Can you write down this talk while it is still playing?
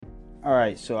All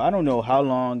right, so I don't know how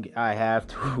long I have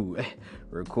to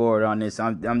record on this.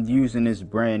 I'm using this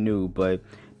brand new, but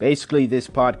basically this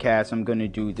podcast I'm gonna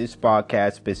do this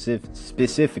podcast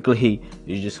specifically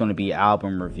is just gonna be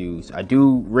album reviews. I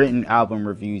do written album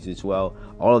reviews as well.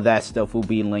 All of that stuff will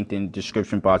be linked in the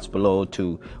description box below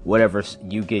to whatever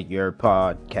you get your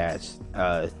podcast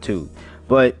to.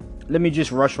 But let me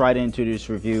just rush right into this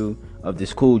review of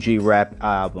this Kool G Rap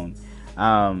album,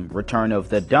 Return of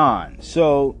the Dawn.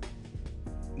 So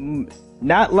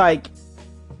not like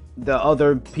the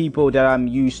other people that I'm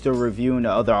used to reviewing,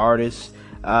 the other artists.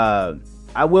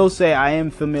 I will say I am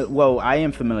familiar. Well, I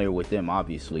am familiar with them,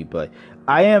 obviously, but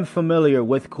I am familiar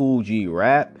with Kool G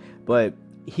Rap. But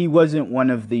he wasn't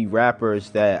one of the rappers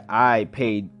that I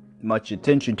paid much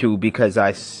attention to because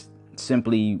I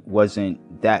simply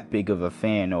wasn't that big of a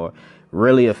fan or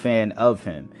really a fan of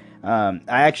him. I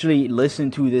actually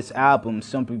listened to this album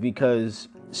simply because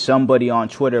somebody on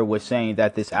Twitter was saying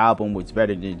that this album was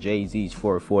better than Jay-Z's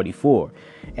 444.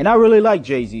 And I really like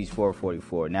Jay-Z's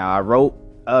 444. Now, I wrote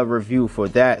a review for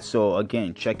that. So,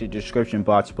 again, check the description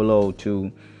box below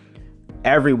to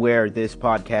everywhere this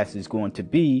podcast is going to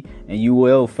be. And you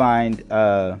will find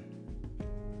out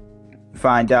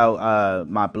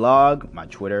my blog, my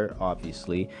Twitter,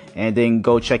 obviously. And then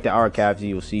go check the archives.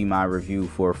 You'll see my review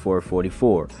for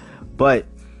 444. But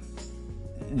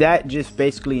that just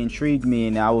basically intrigued me,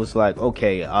 and I was like,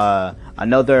 okay,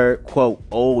 another quote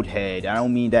old head. I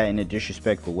don't mean that in a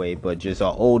disrespectful way, but just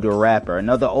an older rapper,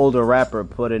 another older rapper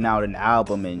putting out an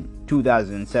album in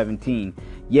 2017.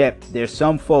 Yet there's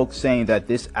some folks saying that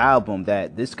this album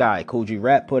that this guy Kool G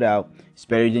Rap put out is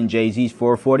better than Jay-Z's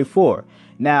 444.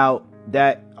 Now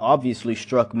that obviously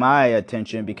struck my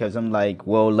attention because I'm like,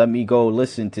 well, let me go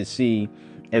listen to see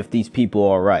if these people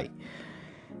are right.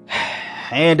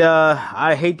 And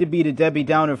I hate to be the Debbie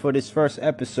Downer for this first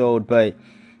episode, but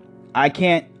I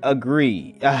can't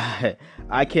agree.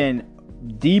 I can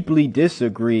deeply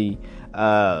disagree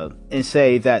and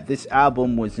say that this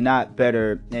album was not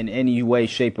better in any way,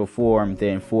 shape, or form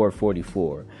than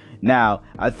 444. Now,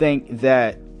 I think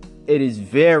that it is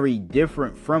very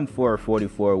different from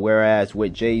 444, whereas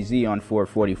with Jay-Z on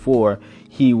 444,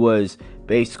 he was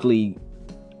basically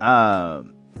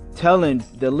telling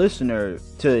the listener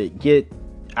to get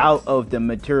out of the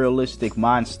materialistic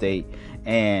mind state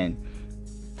and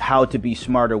how to be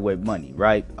smarter with money,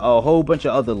 right? A whole bunch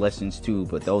of other lessons too,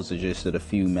 but those are just the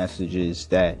few messages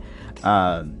that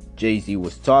Jay-Z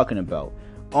was talking about.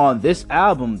 On this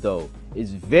album, though,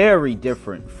 is very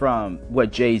different from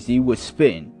what Jay-Z was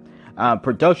spitting.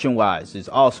 Production-wise, is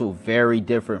also very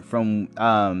different from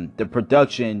the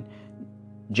production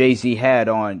Jay-Z had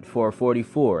on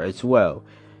 444 as well.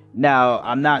 Now,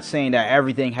 I'm not saying that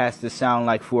everything has to sound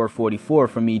like 444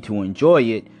 for me to enjoy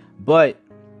it, but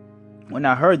when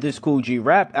I heard this Kool G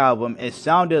Rap album, it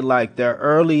sounded like the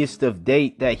earliest of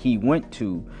date that he went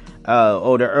to,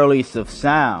 or the earliest of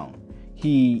sound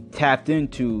he tapped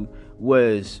into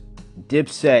was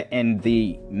Dipset in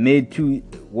the mid to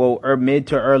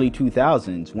early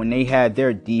 2000s when they had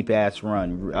their deep ass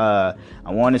run. I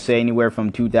want to say anywhere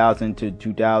from 2000 to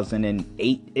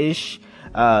 2008 ish.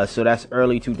 So that's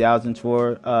early 2000s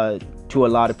for to a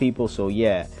lot of people. So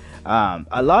yeah,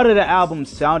 a lot of the albums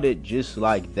sounded just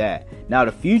like that. Now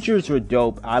the features were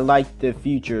dope. I liked the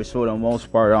features for the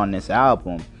most part on this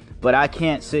album, but I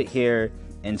can't sit here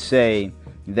and say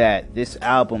that this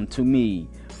album to me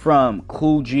from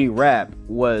Kool G Rap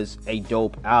was a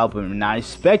dope album, and I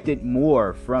expected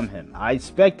more from him. I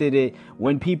expected it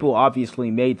when people obviously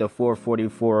made the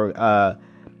 444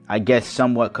 I guess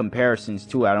somewhat comparisons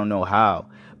too. I don't know how,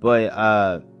 but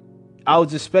I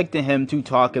was expecting him to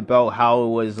talk about how it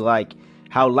was like,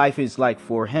 how life is like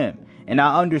for him. And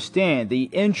I understand the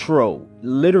intro,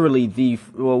 literally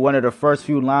one of the first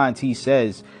few lines he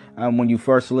says when you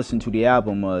first listen to the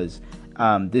album was,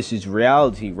 this is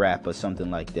reality rap or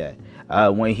something like that.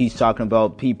 When he's talking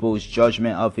about people's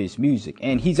judgment of his music.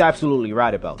 And he's absolutely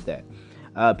right about that.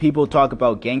 People talk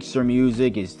about gangster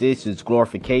music is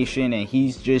glorification, and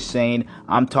he's just saying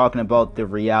I'm talking about the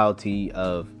reality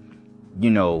of, you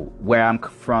know, where I'm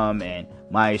from and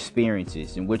my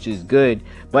experiences, and which is good.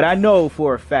 But I know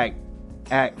for a fact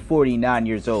at 49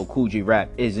 years old, Kool G Rap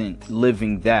isn't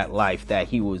living that life that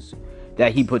he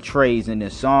portrays in the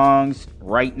songs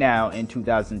right now in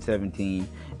 2017,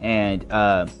 and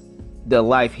the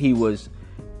life he was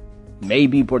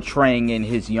maybe portraying in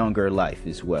his younger life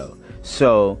as well.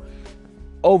 So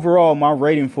overall, my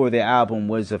rating for the album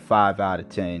was a 5 out of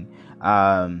 10.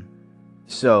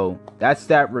 So that's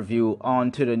that review.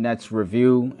 On to the next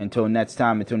review. Until next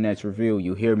time, until next review,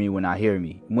 you hear me when I hear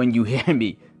me. When you hear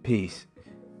me. Peace.